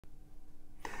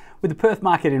With the Perth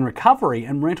market in recovery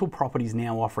and rental properties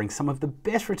now offering some of the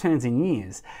best returns in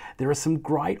years, there are some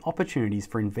great opportunities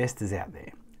for investors out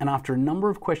there. And after a number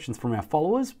of questions from our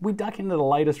followers, we dug into the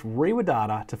latest RIEWA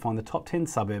data to find the top 10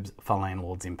 suburbs for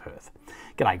landlords in Perth.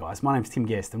 G'day guys, my name's Tim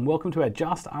Guest and welcome to our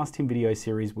Just Ask Tim video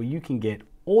series where you can get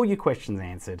all your questions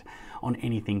answered on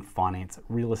anything finance,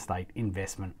 real estate,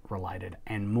 investment related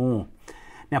and more.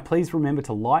 Now please remember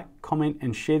to like, comment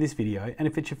and share this video, and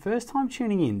if it's your first time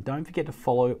tuning in, don't forget to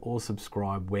follow or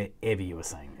subscribe wherever you are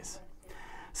seeing this.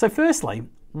 So firstly,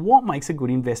 what makes a good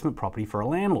investment property for a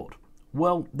landlord?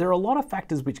 Well, there are a lot of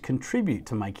factors which contribute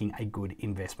to making a good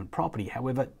investment property.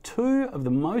 However, two of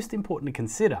the most important to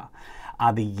consider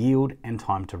are the yield and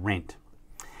time to rent.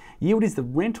 Yield is the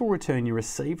rental return you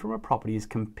receive from a property as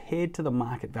compared to the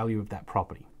market value of that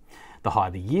property. The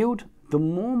higher the yield, the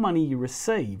more money you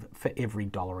receive for every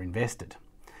dollar invested.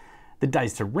 The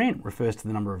days to rent refers to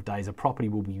the number of days a property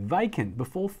will be vacant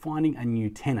before finding a new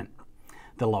tenant.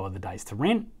 The lower the days to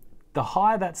rent, the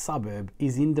higher that suburb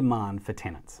is in demand for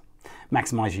tenants.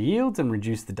 Maximise your yields and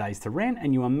reduce the days to rent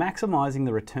and you are maximising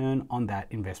the return on that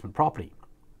investment property.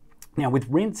 Now, with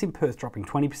rents in Perth dropping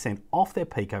 20% off their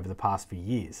peak over the past few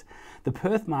years, the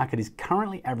Perth market is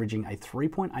currently averaging a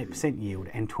 3.8% yield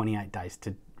and 28 days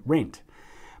to rent.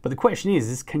 But the question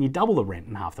is can you double the rent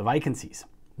and half the vacancies?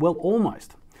 Well,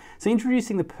 almost. So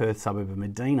introducing the Perth suburb of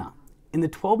Medina. In the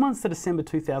 12 months to December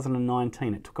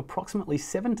 2019, it took approximately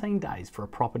 17 days for a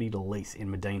property to lease in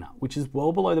Medina, which is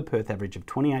well below the Perth average of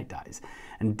 28 days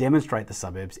and demonstrate the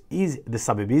suburb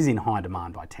is in high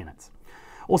demand by tenants.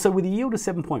 Also, with a yield of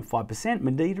 7.5%,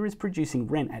 Medina is producing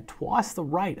rent at twice the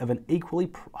rate of an equally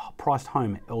priced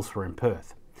home elsewhere in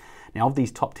Perth. Now, of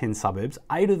these top 10 suburbs,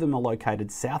 8 of them are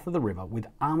located south of the river, with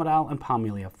Armidale and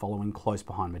Parmelia following close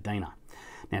behind Medina.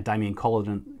 Now, Damien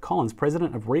Collins,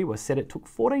 president of RIEWA, said it took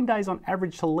 14 days on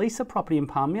average to lease a property in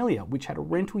Parmelia, which had a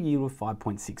rental yield of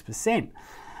 5.6%.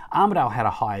 Armidale had a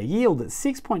higher yield at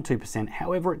 6.2%,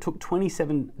 however, it took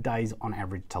 27 days on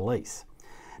average to lease.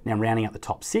 Now, rounding out the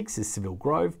top 6 is Seville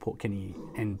Grove, Port Kennedy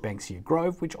and Banksia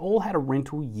Grove, which all had a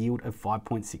rental yield of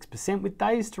 5.6%, with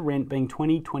days to rent being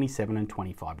 20, 27 and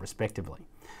 25 respectively.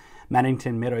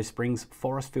 Maddington, Meadow Springs,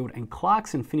 Forestfield and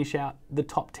Clarkson finish out the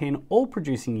top 10, all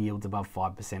producing yields above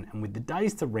 5% and with the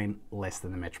days to rent less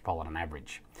than the metropolitan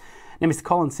average. Now, Mr.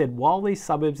 Collins said while these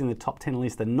suburbs in the top 10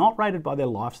 list are not rated by their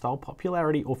lifestyle,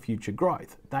 popularity or future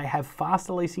growth, they have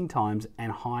faster leasing times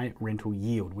and high rental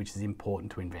yield, which is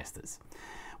important to investors.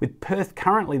 With Perth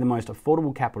currently the most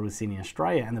affordable capital city in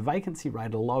Australia and the vacancy rate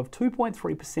at a low of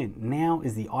 2.3%, now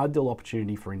is the ideal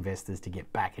opportunity for investors to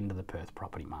get back into the Perth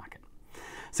property market.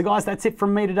 So guys, that's it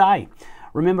from me today.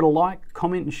 Remember to like,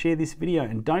 comment and share this video,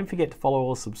 and don't forget to follow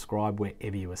or subscribe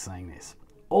wherever you are seeing this.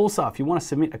 Also, if you want to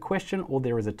submit a question or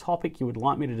there is a topic you would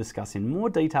like me to discuss in more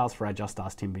details for our Just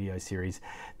Ask Tim video series,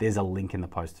 there's a link in the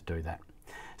post to do that.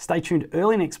 Stay tuned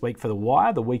early next week for The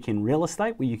Wire, the week in real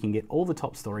estate, where you can get all the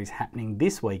top stories happening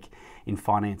this week in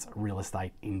finance, real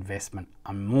estate, investment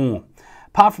and more.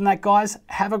 Apart from that, guys,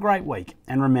 have a great week.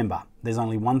 And remember, there's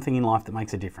only one thing in life that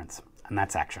makes a difference, and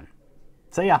that's action.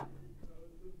 See ya.